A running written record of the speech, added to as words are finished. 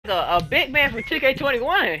a big man from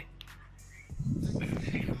 2K21.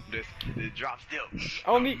 The drop still.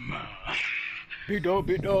 On me. Big dog,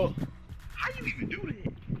 big dog. How you even do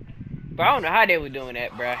that? Bro, I don't know how they were doing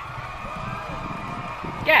that, bro.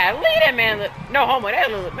 God, leave that man look. No homo,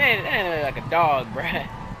 that look, man, that look like a dog, bro. Man,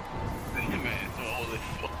 so old as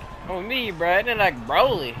fuck. On me, bro. That like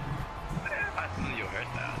Broly. I see your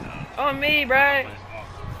hairstyle now. On me, bro.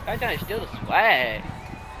 I'm trying to steal the swag.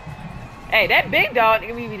 Hey, that big dog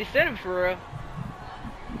can be the center for real.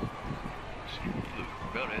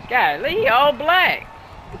 God, he all black.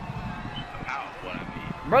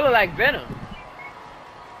 Bro look like Venom.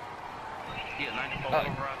 He a 94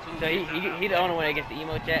 overall too. So he the only one that gets the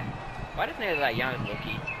emo chat. Why this nigga like Giannis low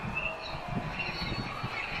key?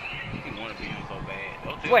 He wanna be him so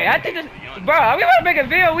bad. Wait, I think this, bro. We wanna make a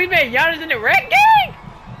video. We made Giannis in the red gang.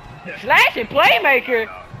 Slash and playmaker.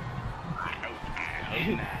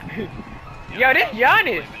 Yo, this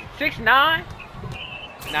Giannis 6'9". Nah,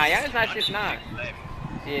 Giannis not 6'9".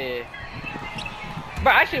 Yeah.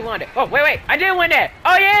 Bro, I should won that. Oh, wait. I did win that.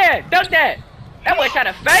 Oh, yeah. Dunk that. That boy tried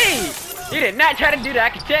to fade. He did not try to do that. I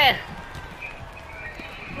can tell.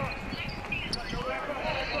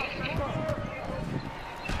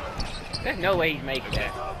 There's no way he's making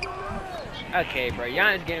that. Okay, bro.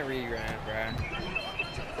 Giannis getting rerun, bro.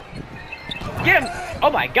 Get him.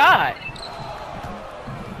 Oh, my God.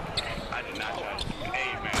 I did not try to.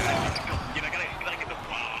 Hey, man. You gotta get the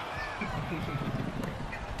ball.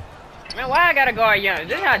 Man, why I gotta guard Giannis?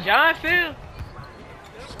 This is how John feel?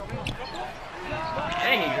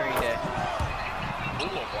 Man, he green that.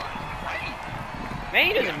 Man,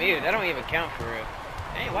 he doesn't move. That don't even count for real.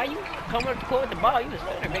 Man, why you come up the court with the ball? You was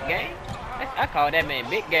still in a big game. I call that man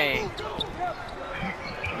big game.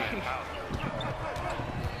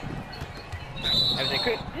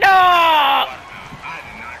 No!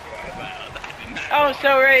 I was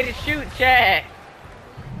so ready to shoot, Chad.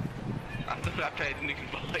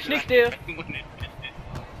 Sneak still.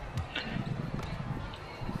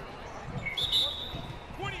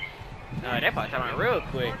 No, that part time out real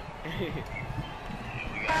quick.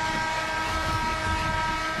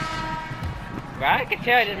 Bro, I can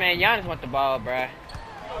tell this man Giannis want the ball, bro.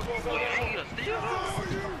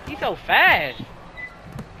 He's so fast.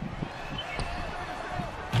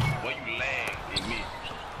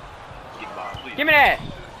 Give me that.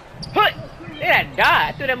 Put. Look at that die.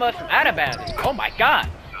 I threw that mother from out of bounds. Oh my God.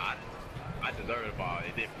 I deserve the ball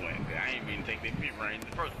at that point. I ain't even take that mid range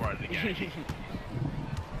the first part of the game.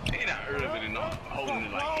 They not early enough holding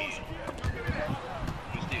it like this.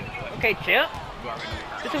 Okay, Temp.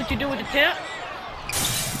 This is what you do with the Temp.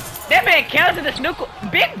 That man counts in the snooker.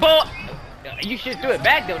 Big ball. You should throw it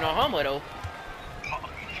back though, no homo though.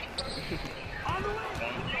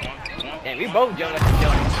 Damn, we both jumped like a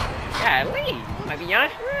jump. Golly, might be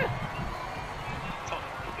Giannis for real.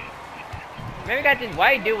 Man, we got this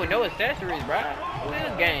white dude with no accessories, bro. Who is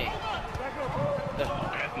this game?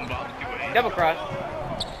 Double cross.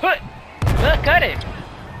 Put. Look, cut it.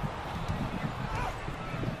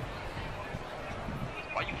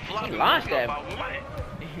 You launched that.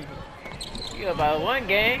 You about one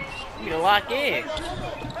game. You need to lock in.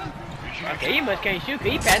 Okay, he must can't shoot,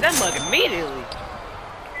 cause he passed that mug immediately.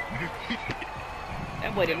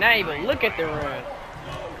 That boy did not even look at the run.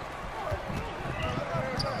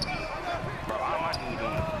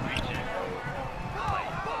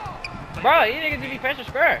 Bro, you niggas just be pressure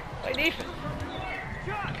square. Play defense.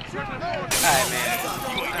 Alright, man.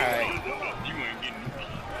 Alright.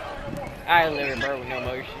 I live bro with no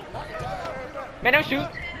motion. Man, don't shoot.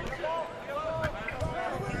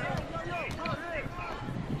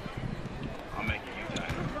 I'm making you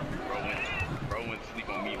time. Bro went to sleep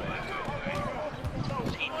on me last night.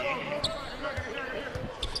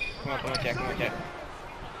 Come on, check.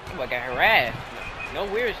 That boy got harassed. No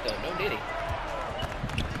weird stuff, no diddy.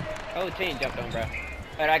 Whole team jumped on, bro.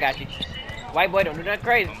 Alright, I got you. White boy, don't do nothing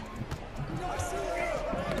crazy.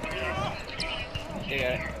 Still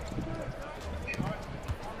got it.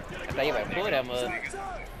 I thought you might pull that mug.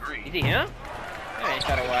 Is he him? That ain't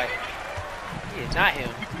shot a white. He is not him.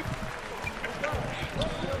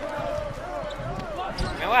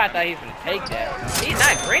 Man, why I thought he was gonna take that? He's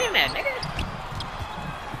not green that, nigga.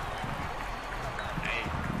 Hey,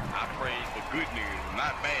 I pray for good niggas,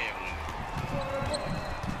 not bad ones.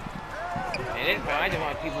 And this point, I just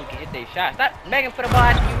want people who can hit their shots. Stop begging for the ball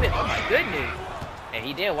after you miss. Oh my goodness. And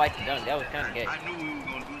he did wipe the dunk. That was kind of gay. I knew we was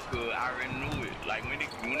gonna do good. I already knew it. Like when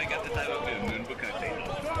they got the title up, it was because they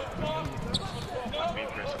know. My big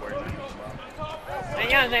press square. Man,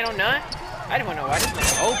 Giannis ain't on none. I just want to know why this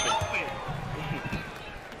nigga open.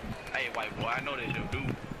 Hey, white boy, I know that your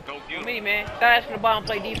dude. Go get him. Me, man. Start asking the ball and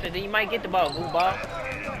play defense, then you might get the ball, blue ball.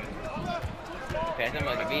 Okay, something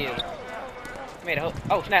like a video. Made a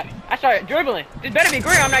oh, snap. I started dribbling. This better be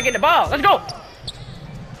green, I'm not getting the ball. Let's go!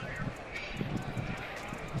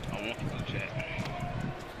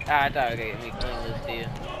 I thought, okay, let me clean a little steal.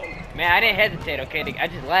 Man, I didn't hesitate, okay? I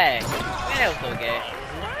just lagged. Man, that was so gay.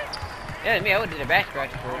 Yeah, me, I would have did a back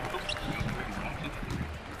scratch for it.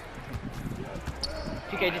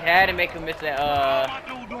 2K just had to make him miss that,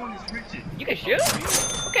 You can shoot?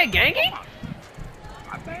 Okay, gangy.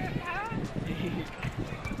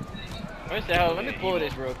 Let me pull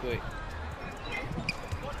this real quick.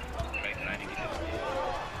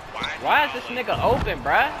 Why is this nigga open,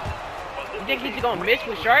 bruh? You think he's gonna miss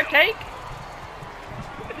with Shark Take?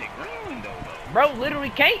 Bro literally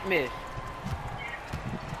can't miss.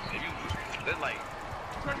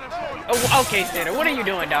 Oh, okay, center. What are you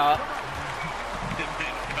doing, dog?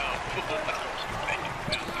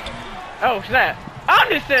 Oh, snap. I'm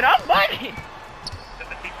just center. I'm bugging.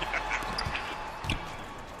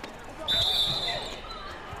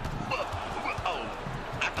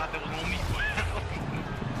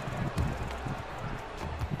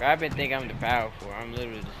 Bro, I've been thinking I'm the power forward. I'm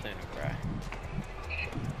literally the center, bro.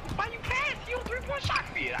 Why you pass? You 3-point shot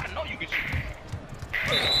field. I know you can shoot.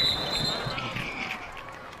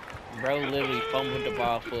 Bro literally fumbled the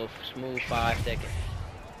ball for a smooth 5 seconds.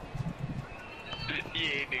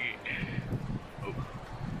 Yeah, nigga. Oh.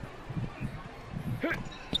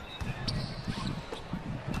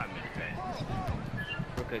 I missed that.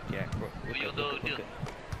 Real quick, Jack. Real quick.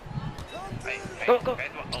 Hey, Go. oh,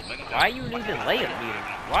 Why are you losing layup meter?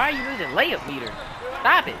 Why are you losing layup meter?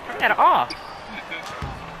 Stop it. Turn that off.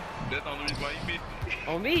 That's the only reason why you missed it.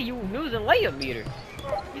 On me, you losing layup meter.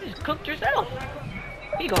 You just cooked yourself.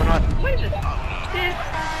 He going on. What is this?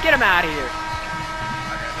 Get him out of here.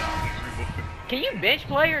 Can you bench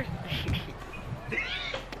players?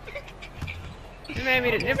 Just made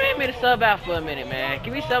me to sub out for a minute, man.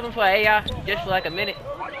 Can we sub him for AI just for like a minute?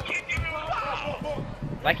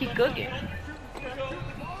 Like he cooking.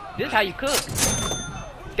 This is how you cook.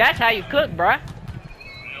 That's how you cook, bruh.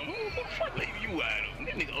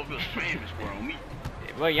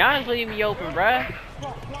 Well, Giannis leave me open, bruh.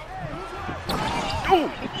 Ooh.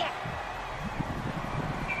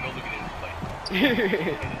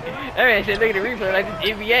 That man said, look at the replay like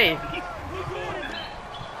this NBA.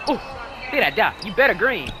 Ooh, see that dot. You better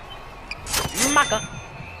green. Maka.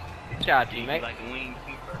 Shout out to you, mate.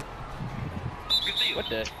 What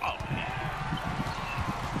the? Oh, man.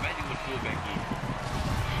 Imagine what fullback is.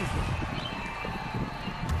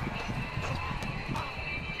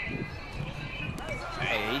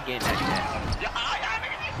 Hey, he getting that shit.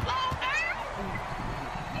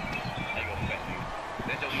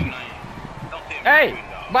 Hey,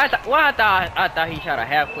 but I thought he shot a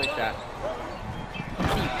half-foot shot.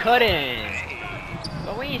 He cutting.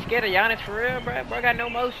 But we ain't scared of Giannis for real, bro. Bro got no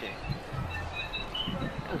motion.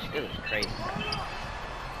 That still is crazy, bro.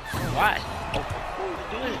 Why? Oh,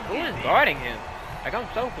 who is guarding him? Like, I'm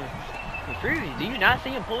so confused. Do you not see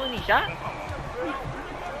him pulling these shots?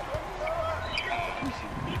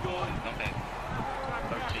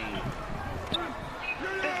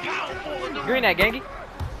 Green that, Gangy.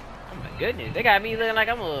 Oh my goodness, they got me looking like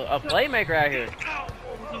I'm a playmaker out here.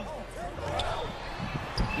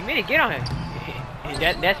 You mean to get on him?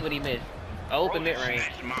 That's what he missed. Open mid range.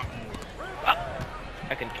 Oh.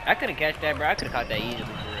 I couldn't catch that, bro. I could have caught that easily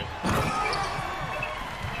for real.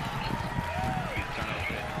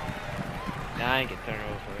 Nah, I ain't get turned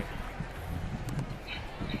over for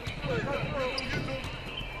it.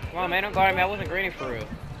 Come on, man. Don't guard me. I wasn't greening for real.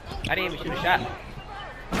 I didn't even shoot a shot.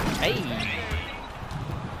 Hey.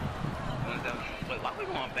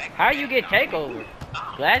 How you get takeover?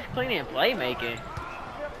 Glass cleaning and playmaking.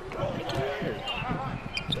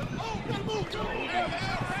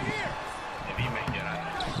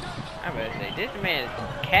 I'm about to say, this man is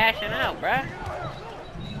cashing out, bruh.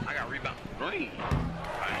 I got rebound. Green.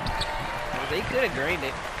 Well, they could have greened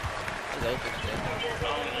it. It was open still.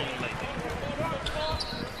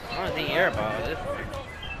 I don't think airball this one.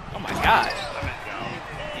 Oh my god.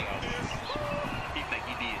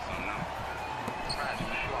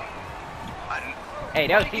 Hey,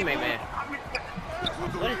 that was teammate, man.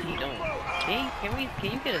 What is he doing? Can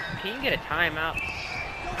you get a timeout? I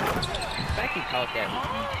think he called that.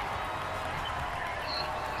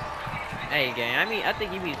 Hey, gang. I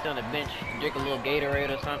think you be still on the bench, drink a little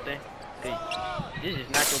Gatorade or something. Cause this is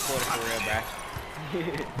not your quarter for real, bro.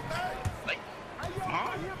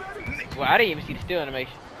 Well, I didn't even see the steal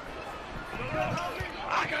animation.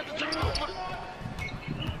 I got the turnover.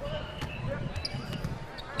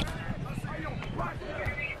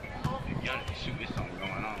 Giannis to shoot. There's something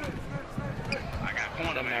going on. I got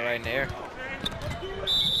corner, Something man. right in there.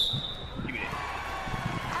 Give me that.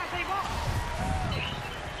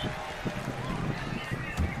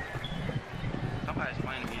 Somebody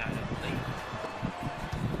explain to me how to play.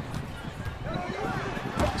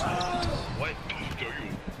 What? Do you?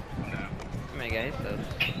 No. Oh my god, it's so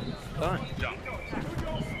fun. Jump.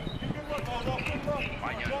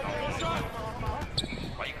 Why Giannis?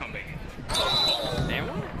 Why you come back here? Damn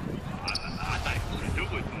it. I thought you were gonna do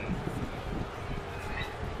it to him.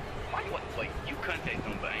 Why you what? You contact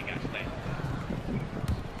him, but I ain't got stats.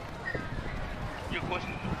 Your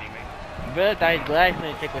question, teammate. Brother thought his glass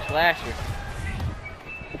didn't take a slasher.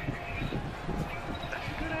 That's a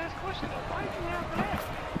good ass question though. Why you have that?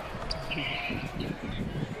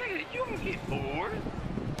 Nigga, you don't get bored.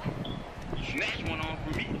 Snatch one on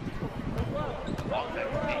for me. Oh, that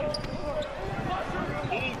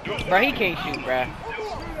Bro, he can't shoot, bro.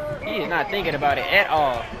 He is not thinking about it at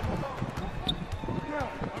all.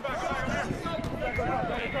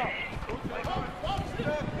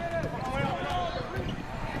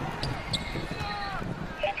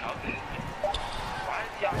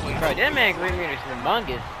 Bro, that man green meter is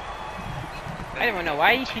humongous. I didn't even know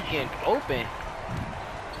why he keep getting open.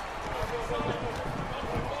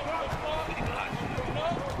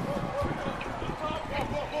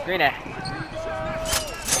 Green that.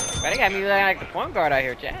 Bro, they got me looking like the point guard out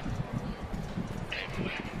here, chat.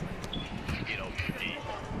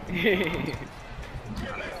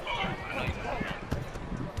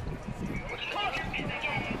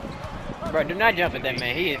 Bro, do not jump at that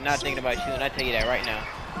man. He is not thinking about shooting. I tell you that right now.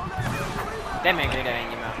 That man green that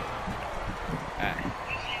in your mouth. Alright.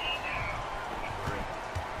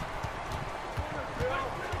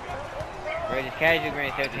 Bro, just casual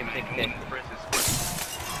green 17%.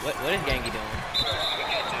 What is Gangy doing?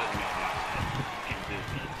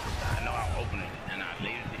 I know I'm opening it and I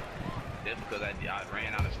laid it. That's because I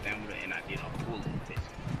ran out of stamina and I did a pull of this.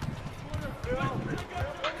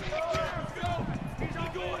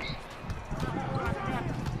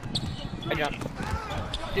 I jump.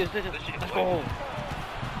 Dude, let's go.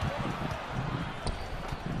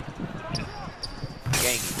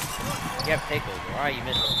 Gangy. You have takeover. Why are you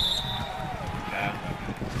missing?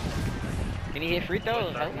 Can he hit free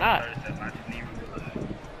throws? Hope not.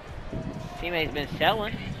 Teammate's been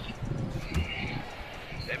selling.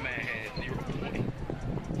 That man had 0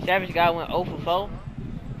 points. Savage guy went 0 for 4.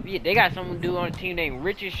 Yeah, they got someone dude on the team named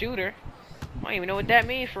Richard Shooter. I don't even know what that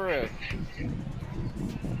means for real.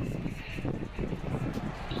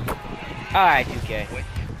 Alright, 2K.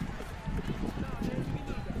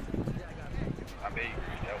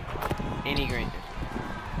 Any green.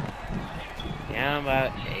 Down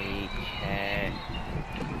about 8, chat.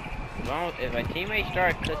 If a teammate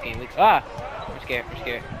start cooking, we I'm scared, I'm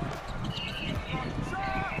scared.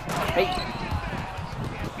 Hey.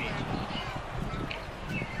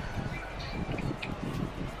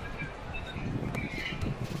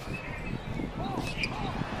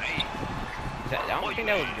 I don't think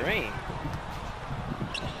that was green.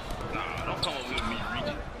 Nah, don't come over with me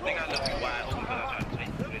reaching. I think I left you wide open because I tried to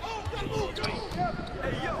take this.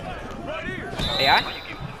 Hey, I?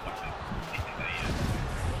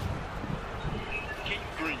 Keep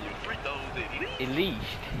green your free throws At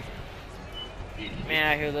least. Man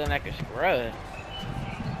out here looking like a scrub.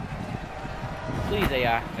 Please,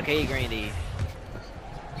 AI. Okay, green these.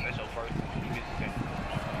 That's your first. You missed the second.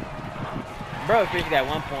 Bro, Fish got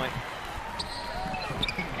 1 point.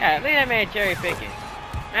 Yeah, look at that man cherry picking.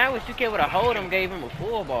 Man, I wish 2K would have hold him, gave him a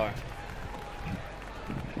full bar.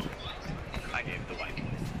 I gave it the white.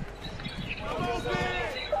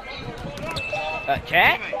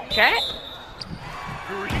 Chat? Chat?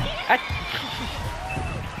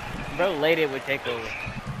 Bro, later would take over.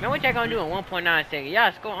 Man, what y'all gonna do in 1.9 seconds?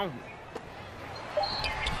 Y'all score on.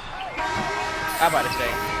 I'm about to say.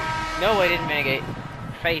 No way this man get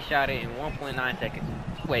face shot it in 1.9 seconds.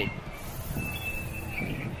 Wait.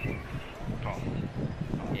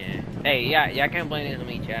 Yeah. Hey, y'all can't blame this on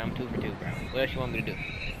me, chat. I'm 2 for 2, bro. What else you want me to do?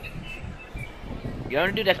 You want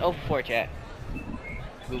to do that's 0 for 4, chat.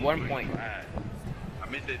 With 1 point. I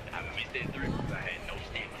missed that 3 because I had no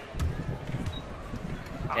stamina.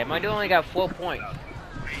 Yeah, my dude only got 4 points.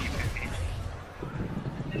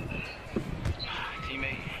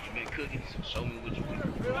 Teammate, you been cooking, so show me what you can do.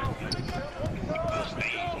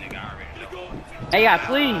 Stage, nigga, I already know. Hey, yeah,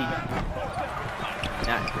 please.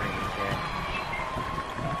 Not green, chat.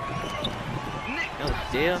 No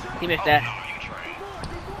steal. He missed that.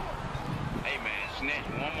 Hey man, snatch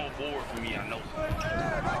one more board for me, I know.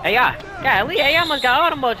 Hey, yeah. Golly, hey, I almost got all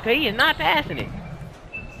the motions because he is not passing it.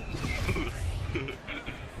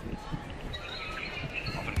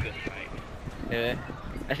 Yeah.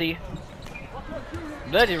 I see you.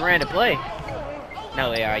 Blood just ran the play.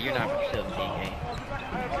 No, AR, you're not from 17, game.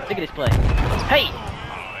 Look at this play. Hey!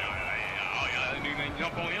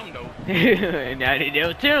 Jump on him though. And now they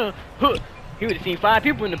do too. He would have seen 5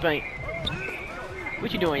 people in the paint.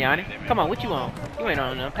 What you doing, Giannis? Come on, what you on? You ain't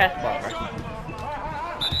on nothing. Pass the ball, bro.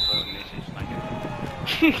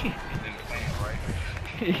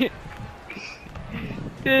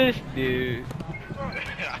 This dude.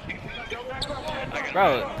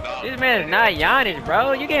 Bro, this man is not Giannis,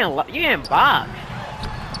 bro. You getting boxed.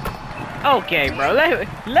 Okay, bro.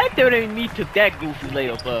 Let them me took that goofy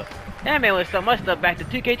layup up. That man was so much stuff back to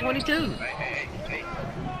 2K22.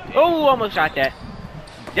 Oh, almost shot that.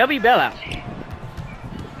 W bailout.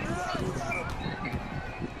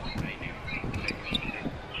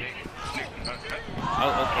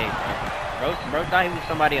 Oh, okay, bro. Bro thought he was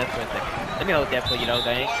somebody else for a second. Let me hold that for you, though,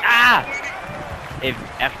 dang. Ah! If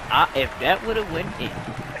that would have went in,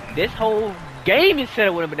 this whole game instead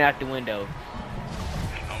of would have been out the window.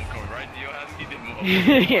 I'm coming right to your house and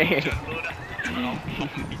get this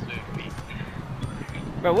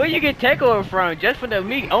Bro, where you get takeover from? Just for the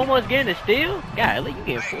me almost getting the steal? God, you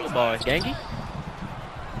getting full bars, gangy.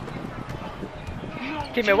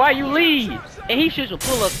 Timmy, why you lead? And he shoots a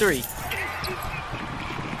pull-up 3.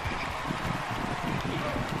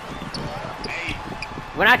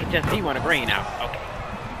 When I can just see one a green now. Okay.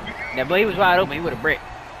 Now, but he was wide open. He would have bricked.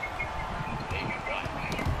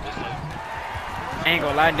 I ain't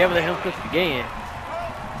gonna lie. Never let him cook again.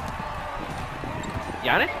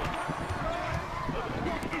 Giannis?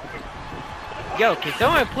 Yo, can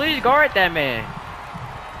someone please guard that man?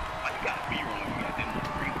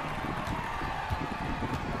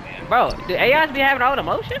 Bro, do AIs be having all the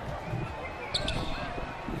motion?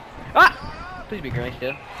 Ah! Please be green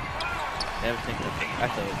still. Never think of it. I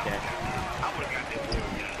saw it, Jack.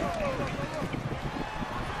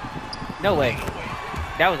 No way.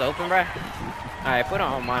 That was open, bro. Alright, put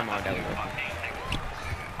on my mode. That was open.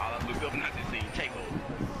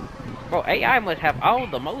 Bro, AI must have all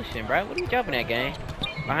the motion, bro. What are you jumping at, gang?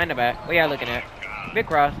 Behind the back. What y'all looking at? Big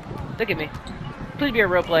cross. Look at me. Please be a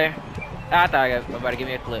real player. I thought I was about to give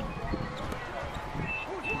me a clip.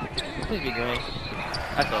 Please be green.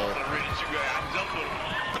 I saw it.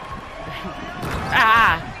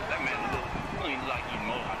 Ah!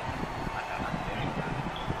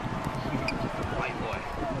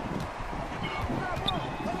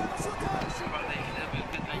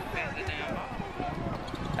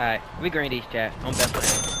 Alright, we green these, chat. I'm best playing.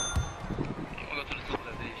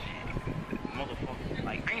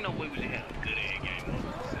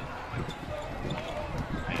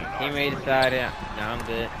 Teammate decided. No, I'm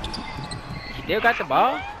good. Still got the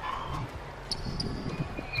ball?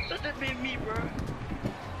 That been me, bro.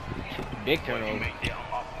 Big turnover.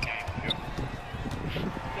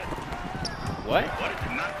 What?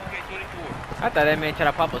 I thought that man tried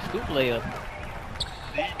to pop a scoop layup.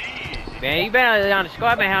 Man, you been on the score.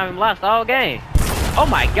 I've been having him lost all game. Oh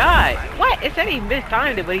my god! What? It said he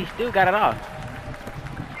mistimed it, but he still got it off.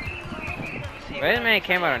 Bro, this man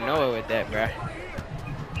came out of nowhere with that, bro.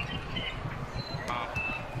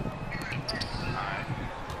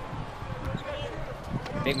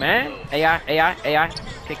 Big man, AI,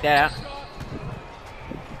 pick that out.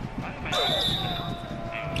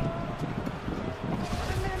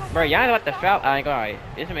 Bro, y'all about to foul. I ain't gonna lie.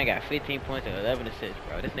 This man got 15 points and 11 assists,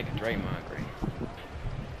 bro. This nigga Draymond Green.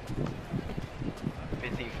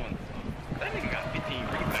 15 points. That nigga got 15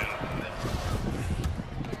 rebounds.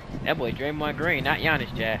 That boy Draymond Green, not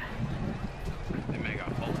Giannis, Chad. That man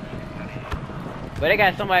got 4 points. But they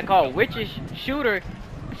got somebody called Richest Shooter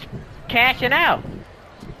cashing out.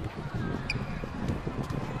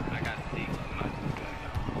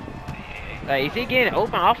 Like, is he getting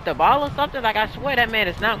open off the ball or something? Like, I swear that man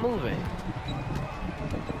is not moving.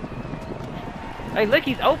 Like, look,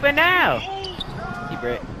 he's open now. He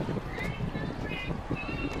brick.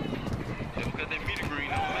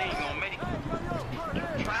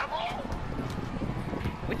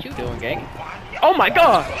 What you doing, gang? Oh my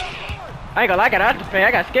god! I ain't gonna lie, I got out the paint.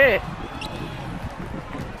 I got scared.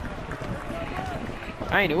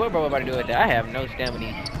 I ain't knew what bro was about to do with that. I have no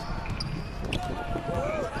stamina.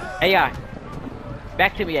 AI.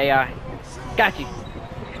 Back to me, AI. Got you.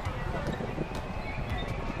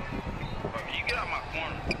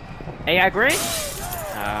 AI green?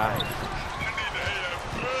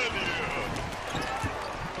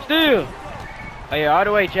 Still. Oh yeah, all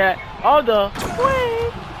the way, chat. All the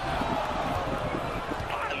way.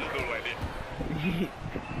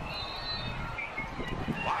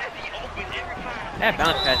 That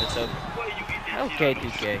bounce pass is so. Okay,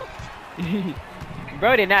 2K.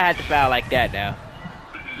 Bro did not have to foul like that now.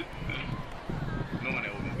 No one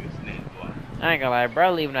ever gonna get snatched, boy. I ain't gonna lie,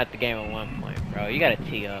 bro leaving out the game at 1 point, bro. You gotta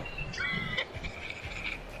tee up.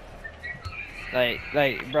 Like,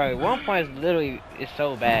 bro, 1 point is literally, it's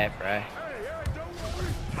so bad, bro.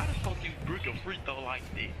 How the fuck you brick a free throw like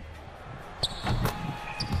that?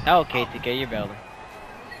 Okay, TK, you're belling.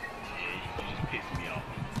 Yeah, you just pissed me off.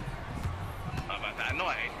 I know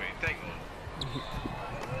I ain't ready to take one.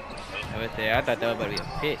 I would say, I thought that was about to be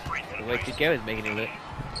a pick. The way TK was making it look.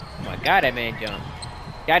 Oh my god, that man jumped.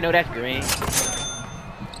 Y'all know that's green.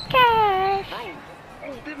 Cash! Bro,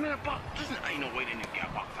 oh, this man box. Listen, ain't no way that nigga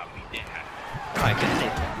got box out of me that high. Oh my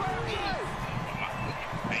goodness.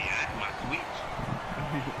 Hey, that's my switch.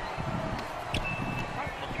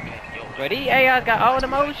 Bro, these AIs got all the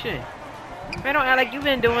motion. Man, don't act like you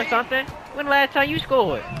been doing something. When the last time you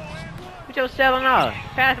scored? What your selling off?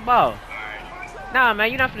 Pass the ball. Nah,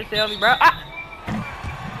 man, you not finna sell me, bro. Ah!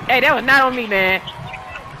 Hey, that was not on me, man.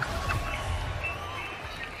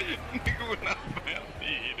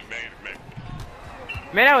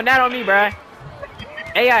 Man, that was not on me, bro.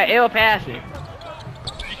 AI L passing.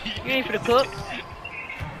 You ain't finna cook.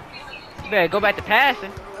 You better go back to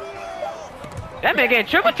passing. That man getting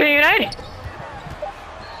triple teamed, ain't he?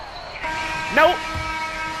 Nope.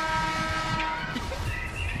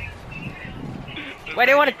 Wait,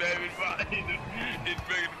 they wanna...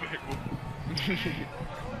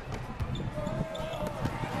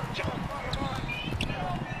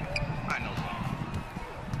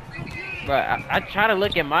 Bro, I try to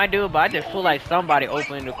look at my dude, but I just feel like somebody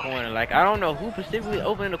open in the corner. Like, I don't know who specifically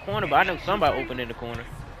open in the corner, but I know somebody open in the corner.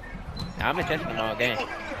 Now, I've been testing them all game. Me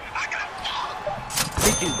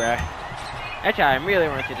too, bro. That's how I really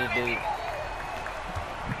run to this dude.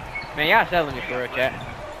 Man, y'all selling me for real, chat.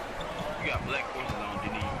 You got black forces on,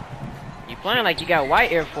 didn't you? You playing like you got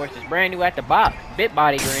white Air Forces, brand new at the box. Bit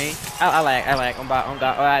body green. I like. On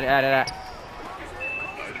God. Oh,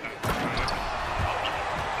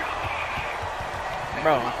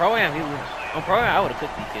 Bro, on Pro-Am, I would've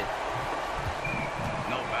cooked these kids.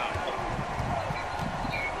 No foul.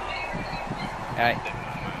 Alright.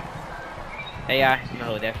 Hey, I'm gonna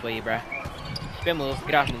hold that for you, bro. Spin move.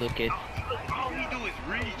 Get off me, little kid. All he do is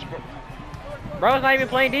reach, bro. Bro's not even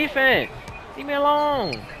playing defense. Leave me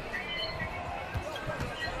alone.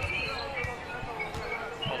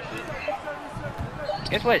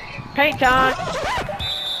 Guess what? Paint time.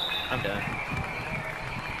 I'm done.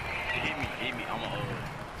 Hit me. I'm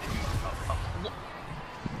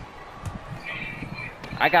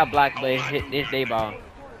I got blocked, but hit this day ball.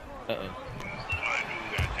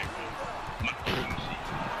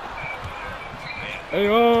 Hey,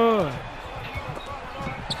 Bro,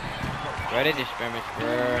 they just scrimmage,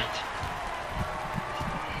 bro.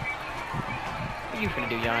 What you finna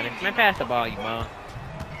do, Giannis? Man, pass the ball, you bum.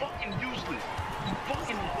 fucking useless.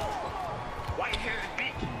 Fucking white-haired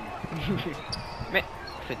bitch. Man,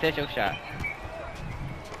 so take your shot.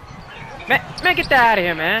 Man, get that out of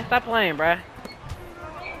here, man. Stop playing, bruh.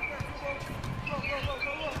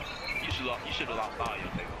 You should have lost all your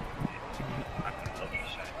things.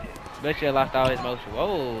 Bet you lost all his motion.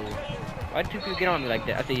 Whoa. Why did two people get on me like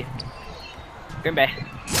that? I see you. Come back. I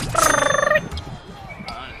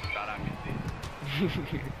honestly thought I missed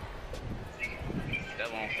it.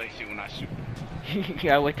 That won't say shit when I shoot.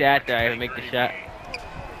 I went to after I make the shot.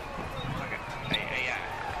 Hey,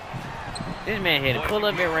 This man hit a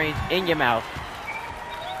pull-up mid-range in your mouth.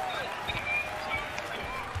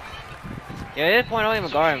 Yeah, at this point, I don't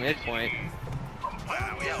even guard him at this point.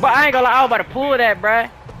 But I ain't gonna lie, I was about to pull that, bruh.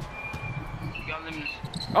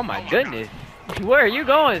 Oh my goodness. Where are you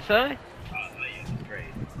going, son?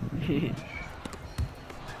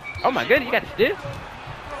 Oh my goodness, you got the stiff.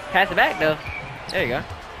 Pass it back, though. There you go.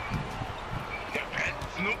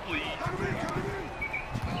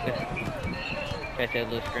 Catch that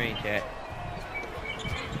little screen, chat.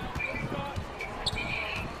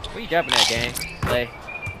 Where you jumping at, gang? Play.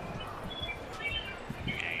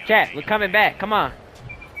 Chat, we're coming back. Come on.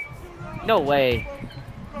 No way.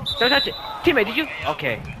 Don't touch it. Teammate, did you?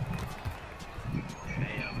 Okay.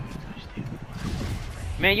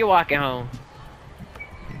 Man, you're walking home.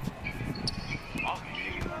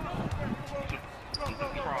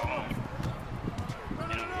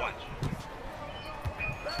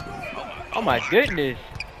 Oh my goodness.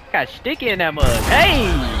 Got sticky in that mug. Hey!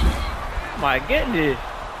 Oh my goodness.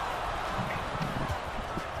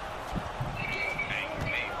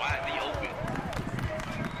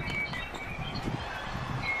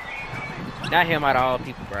 Not him out of all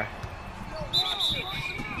people, bro.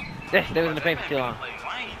 They was in the paint for too long.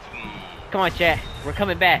 Come on, chat. We're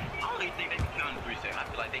coming back.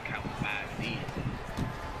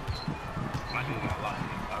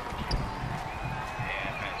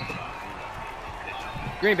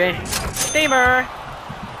 Green bean. Steamer.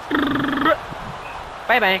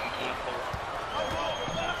 Bang bang.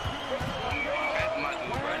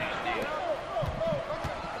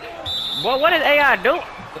 Boy, what is AI doing?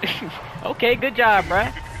 Okay, good job,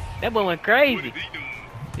 bruh. That boy went crazy.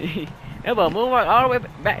 That boy moved all the way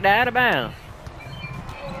back to out of bounds.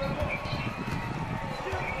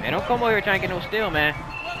 Man, don't come over here trying to get no steal, man.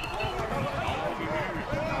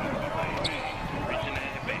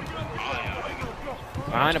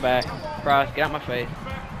 Behind the back. Cross, get out my face.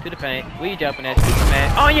 To the paint. We jumping at stupid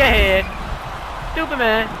man. On your head. Stupid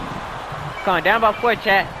man. Come on, down about 4,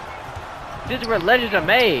 chat. This is where legends are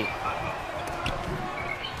made.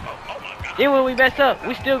 Even when we mess up,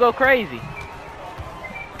 we still go crazy.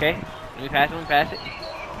 Okay, let me pass it,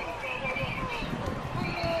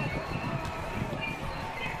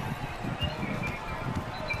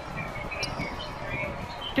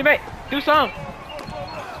 Teammate, do something.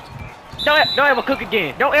 Don't ever cook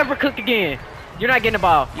again. Don't ever cook again. You're not getting the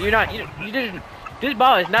ball. You're not. You just. This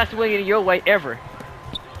ball is not swinging your way ever.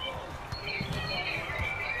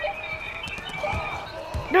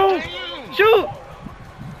 No, shoot.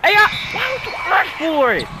 Hey, why would you rush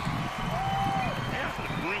for it?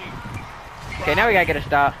 Okay, now we gotta get a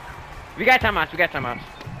stop. We got timeouts.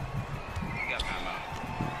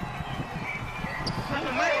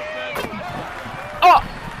 Oh!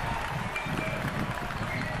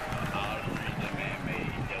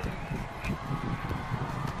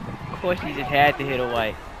 Of course, he just had to hit a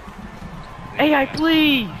white. AI,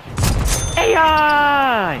 please!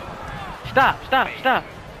 AI! Stop.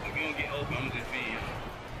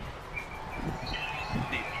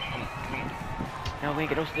 No, we ain't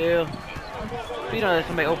get no steal. We don't let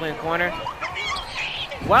somebody open in the corner.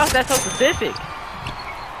 Wow, that's so specific.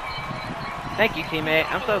 Thank you, teammate.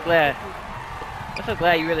 I'm so glad.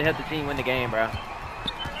 You really helped the team win the game, bro.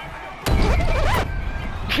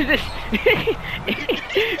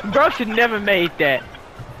 Bro should never made that.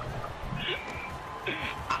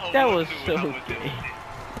 That was so gay.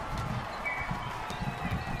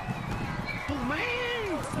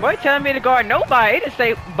 Boy, telling me to guard nobody. It just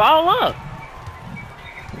say ball up.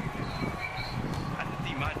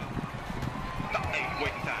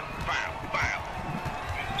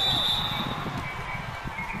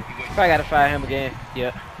 Probably gotta fire him again.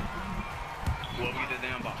 Yep. Well, we the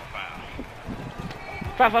damn ball.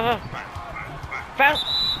 Foul.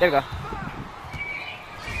 There we go.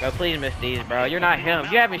 Bro, please miss these, bro. You're not him.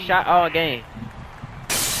 You haven't shot all game.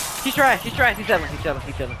 He's trash. He's selling. He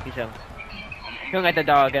don't got the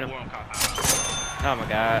dog. Get him. Oh my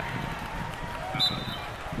god.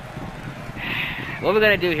 What we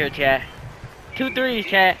gonna do here, chat? 2 threes,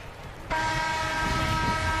 chat.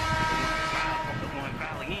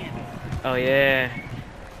 Oh yeah.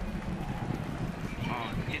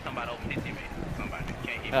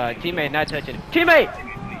 Teammate not touching it. Teammate!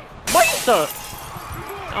 What the?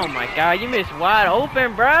 Oh my god, you missed wide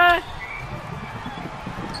open, bruh.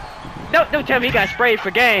 Don't tell me he got sprayed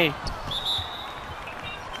for game.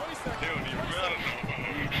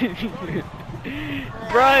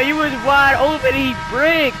 Bruh, you was wide open, he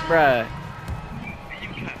bricked, bruh.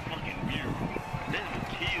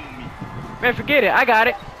 Man, forget it, I got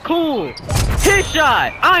it. Cool. His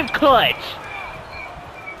shot. I'm clutch.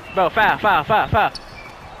 Bro, foul.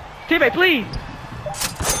 Teammate, please.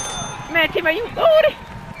 Man, teammate, you loaded.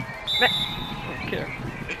 Man, I don't care.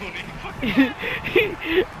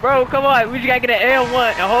 Bro, come on. We just gotta get an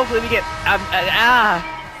L1 and hopefully we get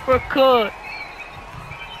we're cooked.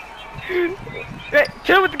 Hey,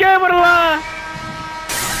 chill with the game on the line.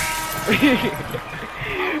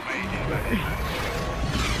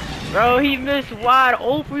 Bro, he missed wide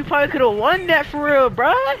open. We probably could have won that for real,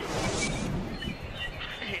 bro.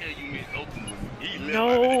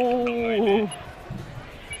 No.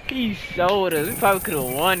 He sold us. We probably could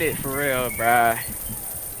have won it for real, bro.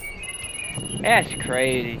 That's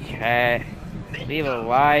crazy, chat. Leave a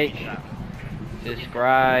like,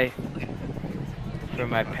 subscribe for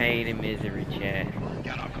my pain and misery, chat.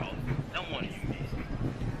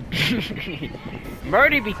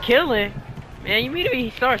 Murdy be killing. Man, you mean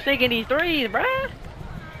to start sinking these threes, bruh?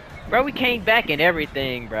 Bro, we came back and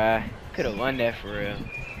everything, bruh. Could have won that for real.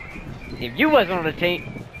 If you wasn't on the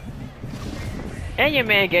team. And your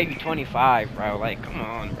man gave you 25, bro. Like, come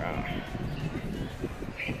on, bro.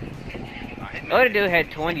 The other dude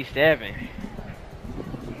had 27.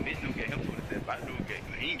 He didn't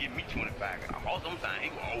give me 25. Sometimes he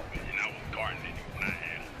was open and I was guarding it when I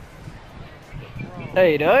had him.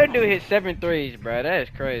 Hey, the other dude hit 7 threes, bro. That is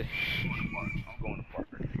crazy.